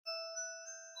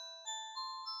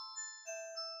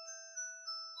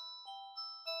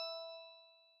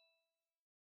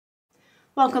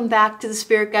Welcome back to the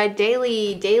Spirit Guide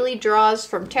Daily draws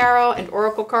from tarot and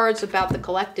oracle cards about the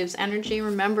collective's energy.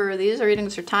 Remember, these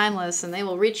readings are timeless and they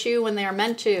will reach you when they are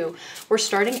meant to. We're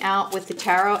starting out with the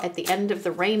tarot at the end of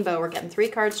the rainbow. We're getting 3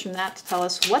 cards from that to tell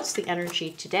us what's the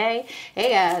energy today. Hey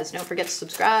guys, don't forget to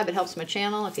subscribe. It helps my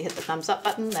channel. If you hit the thumbs up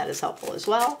button, that is helpful as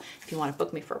well. If you want to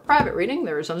book me for a private reading,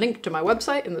 there is a link to my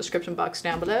website in the description box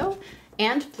down below.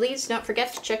 And please don't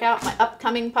forget to check out my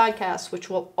upcoming podcast, which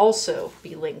will also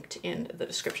be linked in the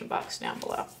description box down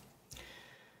below.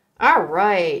 All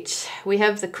right, we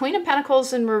have the Queen of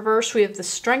Pentacles in reverse. We have the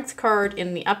Strength card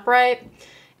in the upright.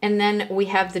 And then we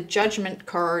have the Judgment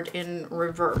card in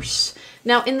reverse.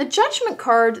 Now, in the Judgment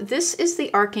card, this is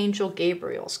the Archangel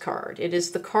Gabriel's card. It is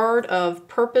the card of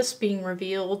purpose being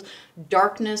revealed,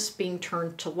 darkness being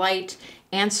turned to light,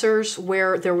 answers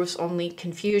where there was only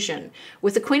confusion.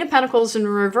 With the Queen of Pentacles in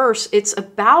reverse, it's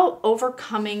about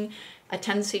overcoming a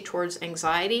tendency towards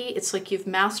anxiety. It's like you've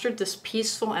mastered this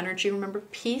peaceful energy. Remember,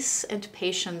 peace and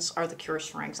patience are the cures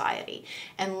for anxiety.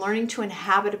 And learning to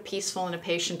inhabit a peaceful and a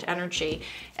patient energy.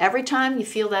 Every time you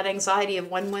feel that anxiety of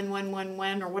when,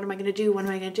 or what am I going to do? What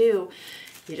am I going to do?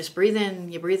 You just breathe in,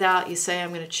 you breathe out, you say, I'm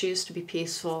going to choose to be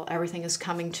peaceful. Everything is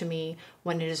coming to me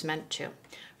when it is meant to.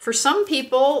 For some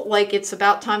people, like it's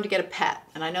about time to get a pet.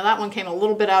 And I know that one came a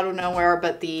little bit out of nowhere,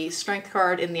 but the Strength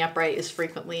card in the upright is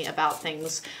frequently about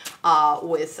things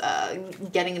with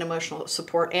getting an emotional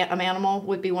support. An animal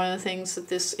would be one of the things that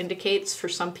this indicates. For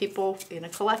some people in a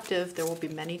collective, there will be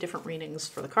many different readings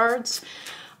for the cards.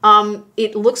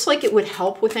 It looks like it would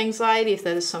help with anxiety if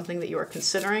that is something that you are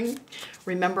considering.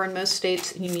 Remember, in most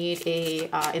states, you need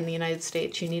in the United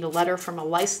States, you need a letter from a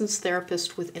licensed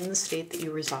therapist within the state that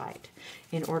you reside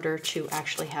in order to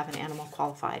actually have an animal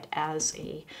qualified as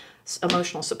a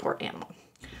emotional support animal.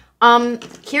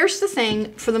 Here's the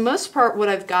thing. For the most part, what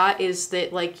I've got is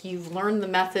that like you've learned the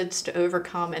methods to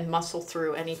overcome and muscle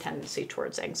through any tendency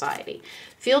towards anxiety.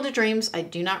 Field of Dreams, I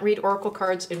do not read oracle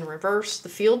cards in reverse. The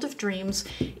Field of Dreams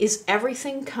is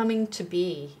everything coming to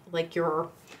be, like your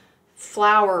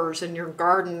flowers in your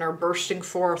garden are bursting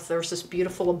forth. There's this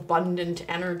beautiful, abundant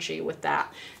energy with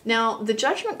that. Now, the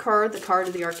Judgment card, the card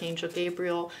of the Archangel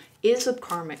Gabriel, is a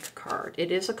karmic card.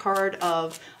 It is a card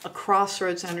of a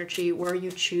crossroads energy where you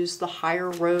choose the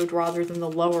higher road rather than the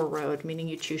lower road, meaning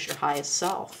you choose your highest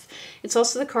self. It's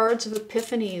also the cards of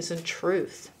epiphanies and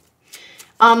truth.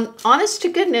 Honest to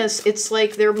goodness, it's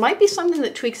like there might be something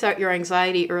that tweaks out your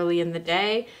anxiety early in the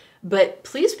day, but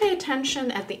please pay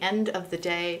attention at the end of the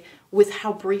day with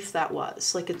how brief that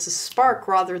was. Like it's a spark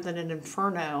rather than an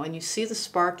inferno, and you see the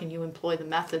spark and you employ the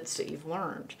methods that you've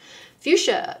learned.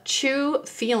 Fuchsia, true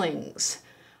feelings.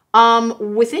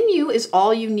 Within you is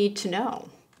all you need to know.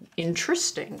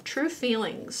 Interesting. True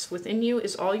feelings. Within you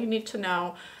is all you need to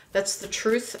know. That's the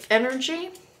truth energy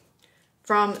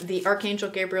from the Archangel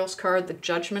Gabriel's card, the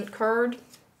Judgment card.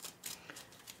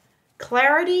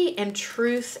 Clarity and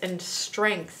truth and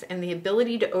strength and the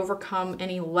ability to overcome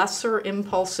any lesser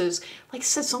impulses. Like I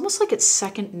said, it's almost like it's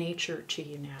second nature to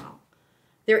you now.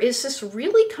 There is this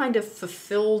really kind of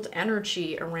fulfilled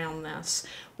energy around this.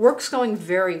 Work's going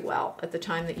very well at the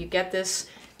time that you get this.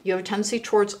 You have a tendency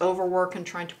towards overwork and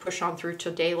trying to push on through to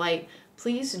daylight.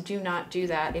 Please do not do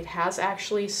that. It has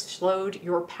actually slowed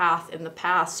your path in the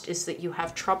past, is that you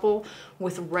have trouble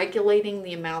with regulating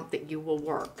the amount that you will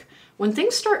work. When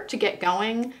things start to get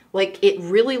going, like it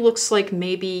really looks like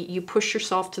maybe you push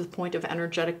yourself to the point of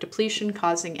energetic depletion,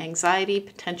 causing anxiety,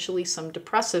 potentially some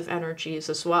depressive energies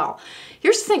as well.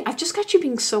 Here's the thing, I've just got you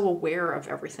being so aware of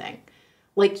everything.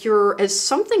 Like as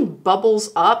something bubbles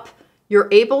up, you're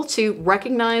able to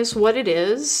recognize what it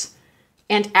is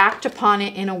and act upon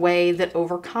it in a way that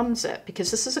overcomes it,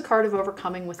 because this is a card of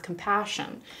overcoming with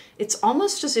compassion. It's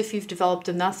almost as if you've developed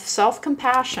enough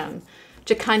self-compassion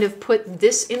to kind of put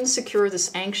this insecure,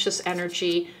 this anxious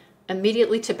energy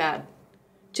immediately to bed,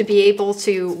 to be able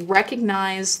to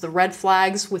recognize the red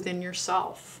flags within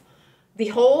yourself. The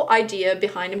whole idea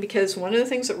behind it, because one of the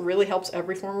things that really helps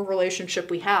every form of relationship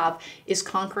we have is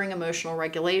conquering emotional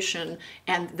regulation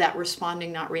and that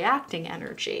responding, not reacting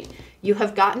energy. You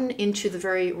have gotten into the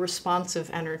very responsive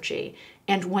energy.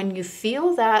 And when you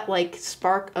feel that like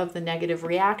spark of the negative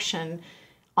reaction,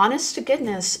 honest to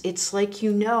goodness, it's like,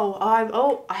 you know, I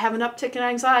have an uptick in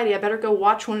anxiety. I better go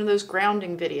watch one of those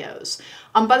grounding videos.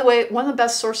 By the way, one of the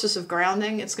best sources of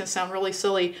grounding, it's going to sound really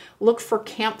silly, look for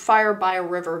Campfire by a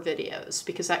River videos,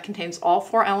 because that contains all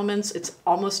 4 elements. It's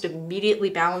almost immediately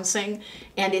balancing,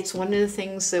 and it's one of the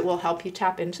things that will help you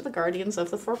tap into the guardians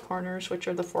of the 4 corners, which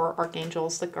are the 4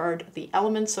 archangels that guard the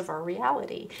elements of our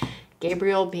reality.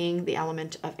 Gabriel being the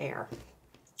element of air.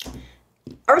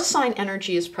 Earth sign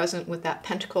energy is present with that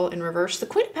pentacle in reverse. The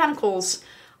Queen of Pentacles,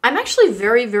 I'm actually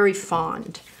very, very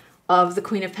fond of the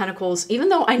Queen of Pentacles, even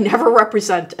though I never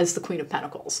represent as the Queen of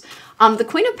Pentacles. The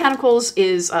Queen of Pentacles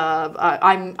is,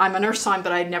 I'm an Earth sign,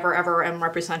 but I never ever am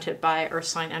represented by Earth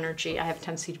sign energy. I have a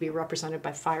tendency to be represented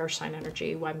by fire sign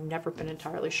energy. I've never been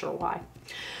entirely sure why.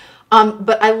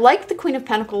 But I like the Queen of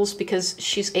Pentacles because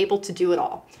she's able to do it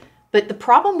all. But the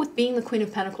problem with being the Queen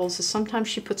of Pentacles is sometimes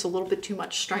she puts a little bit too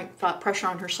much pressure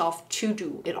on herself to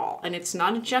do it all. And it's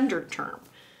not a gendered term.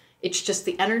 It's just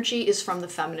the energy is from the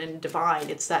feminine divine.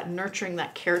 It's that nurturing,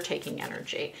 that caretaking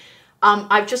energy.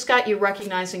 I've just got you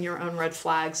recognizing your own red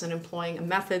flags and employing a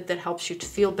method that helps you to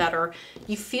feel better.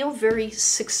 You feel very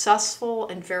successful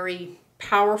and very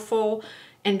powerful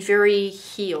and very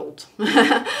healed.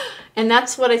 And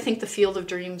that's what I think the Field of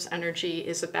Dreams energy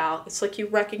is about. It's like you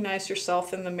recognize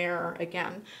yourself in the mirror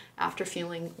again after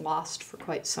feeling lost for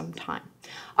quite some time.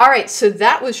 All right, so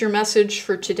that was your message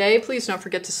for today. Please don't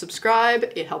forget to subscribe.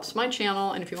 It helps my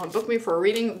channel. And if you want to book me for a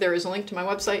reading, there is a link to my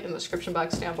website in the description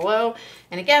box down below.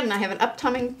 And again, I have an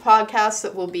upcoming podcast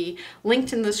that will be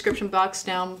linked in the description box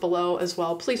down below as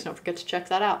well. Please don't forget to check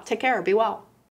that out. Take care. Be well.